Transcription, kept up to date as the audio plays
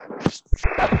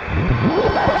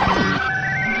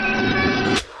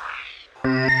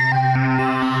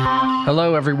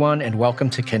Hello, everyone, and welcome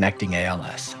to Connecting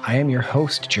ALS. I am your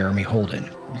host, Jeremy Holden.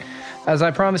 As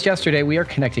I promised yesterday, we are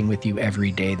connecting with you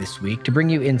every day this week to bring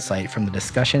you insight from the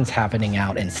discussions happening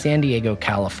out in San Diego,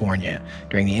 California,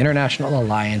 during the International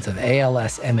Alliance of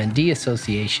ALS MND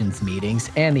Associations meetings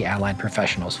and the Allied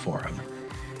Professionals Forum.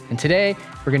 And today,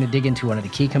 we're going to dig into one of the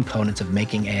key components of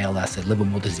making ALS a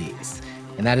livable disease,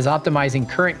 and that is optimizing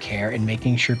current care and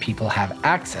making sure people have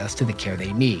access to the care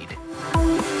they need.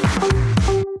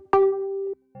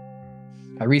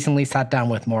 I recently sat down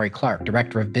with Maury Clark,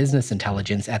 Director of Business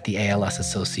Intelligence at the ALS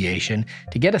Association,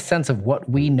 to get a sense of what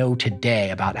we know today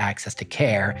about access to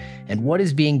care and what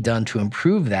is being done to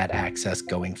improve that access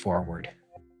going forward.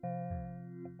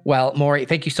 Well, Maury,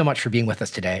 thank you so much for being with us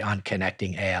today on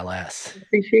Connecting ALS.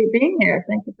 Appreciate being here.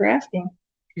 Thank you for asking.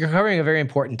 You're covering a very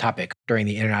important topic during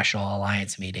the International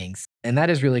Alliance meetings, and that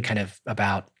is really kind of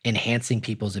about enhancing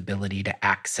people's ability to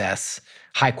access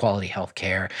high-quality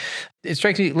healthcare. It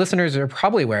strikes me listeners are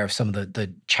probably aware of some of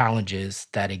the challenges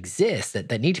that exist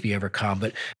that need to be overcome,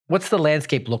 but what's the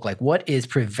landscape look like? What is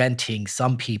preventing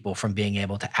some people from being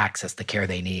able to access the care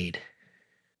they need?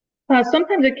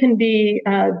 Sometimes it can be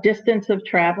distance of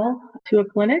travel to a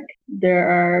clinic. There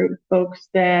are folks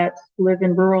that live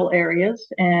in rural areas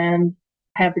and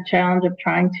have the challenge of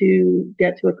trying to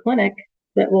get to a clinic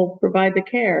that will provide the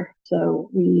care. So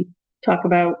we talk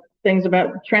about things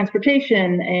about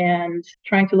transportation and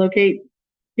trying to locate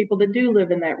people that do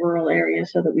live in that rural area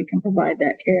so that we can provide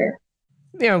that care.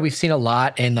 You know, we've seen a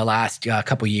lot in the last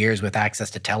couple of years with access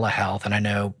to telehealth. And I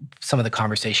know some of the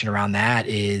conversation around that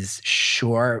is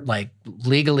sure, like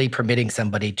legally permitting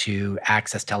somebody to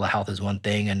access telehealth is one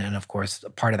thing. And then, of course,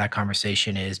 part of that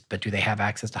conversation is, but do they have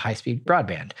access to high-speed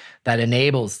broadband that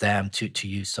enables them to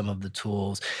use some of the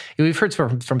tools? And we've heard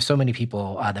from so many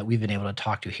people that we've been able to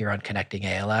talk to here on Connecting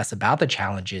ALS about the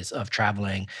challenges of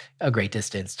traveling a great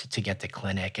distance to get to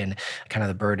clinic and kind of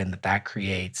the burden that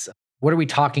creates. What are we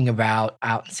talking about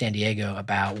out in San Diego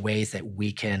about ways that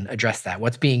we can address that?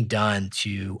 What's being done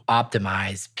to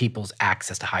optimize people's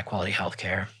access to high quality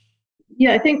healthcare?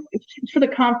 Yeah, I think for the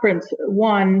conference,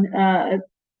 we're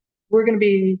going to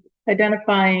be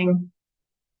identifying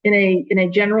in a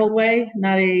general way,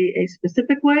 not a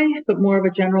specific way, but more of a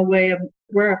general way of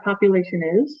where our population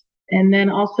is. And then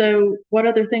also what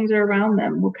other things are around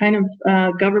them, what kind of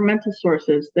governmental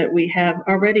sources that we have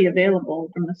already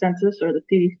available from the census or the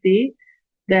CDC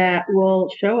that will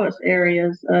show us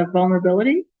areas of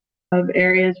vulnerability, of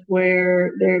areas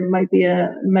where there might be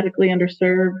a medically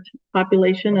underserved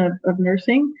population of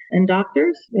nursing and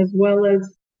doctors, as well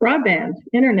as broadband,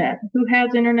 internet, who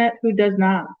has internet, who does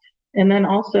not. And then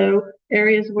also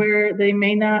areas where they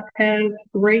may not have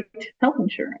great health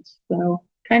insurance. So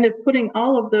kind of putting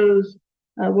all of those,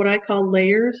 what I call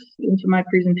layers into my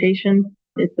presentation.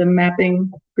 It's a mapping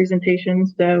presentation.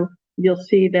 So you'll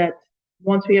see that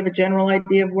once we have a general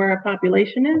idea of where our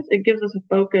population is, it gives us a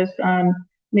focus on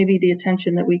maybe the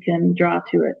attention that we can draw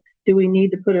to it. Do we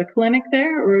need to put a clinic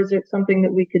there, or is it something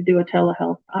that we could do a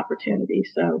telehealth opportunity?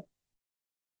 So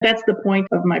that's the point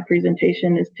of my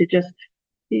presentation, is to just,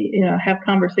 have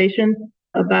conversations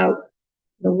about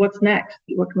what's next.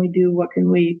 What can we do? What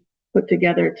can we put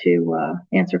together to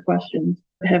answer questions,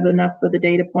 have enough of the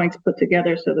data points put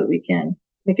together so that we can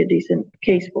make a decent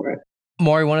case for it.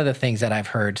 Maury, one of the things that I've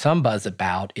heard some buzz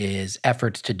about is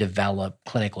efforts to develop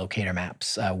clinic locator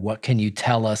maps. What can you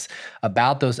tell us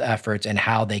about those efforts and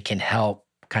how they can help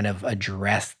kind of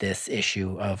address this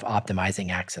issue of optimizing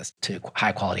access to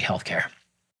high quality healthcare?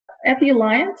 At the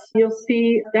Alliance, you'll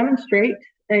demonstrate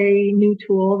a new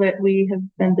tool that we have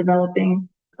been developing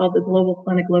called the Global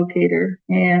Clinic Locator,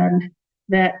 and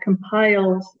that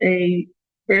compiles a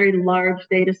very large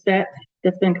data set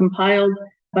that's been compiled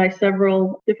by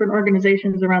several different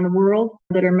organizations around the world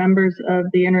that are members of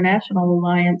the International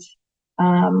Alliance,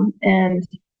 and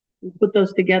put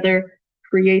those together,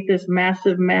 create this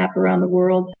massive map around the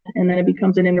world, and then it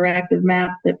becomes an interactive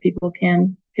map that people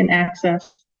can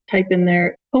access. Type in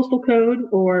their postal code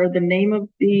or the name of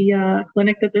the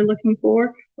clinic that they're looking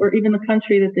for, or even the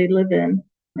country that they live in.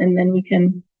 And then we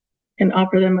can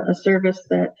offer them a service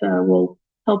that will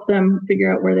help them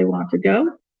figure out where they want to go,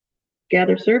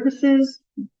 gather services,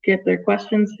 get their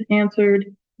questions answered,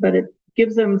 but it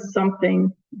gives them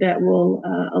something that will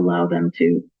allow them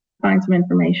to find some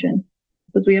information.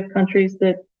 Because we have countries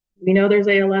that we know there's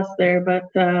ALS there, but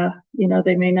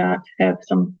they may not have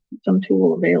some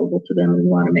tool available to them. We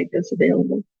want to make this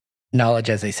available. Knowledge,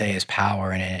 as they say, is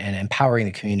power, and empowering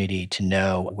the community to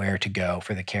know where to go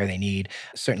for the care they need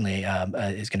certainly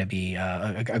is going to be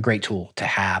a great tool to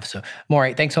have. So,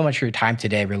 Maury, thanks so much for your time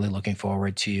today. Really looking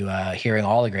forward to hearing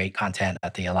all the great content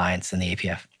at the Alliance and the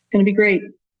APF. It's going to be great.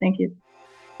 Thank you.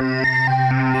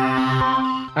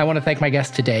 I want to thank my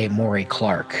guest today, Maury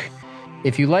Clark.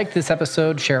 If you liked this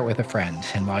episode, share it with a friend.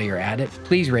 And while you're at it,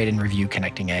 please rate and review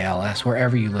Connecting ALS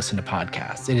wherever you listen to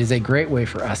podcasts. It is a great way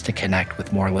for us to connect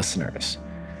with more listeners.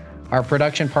 Our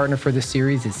production partner for this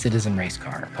series is Citizen Race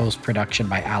Car. Post-production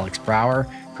by Alex Brower.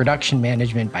 Production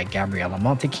management by Gabriella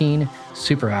Montequin.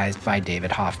 Supervised by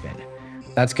David Hoffman.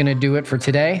 That's going to do it for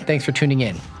today. Thanks for tuning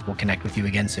in. We'll connect with you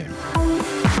again soon.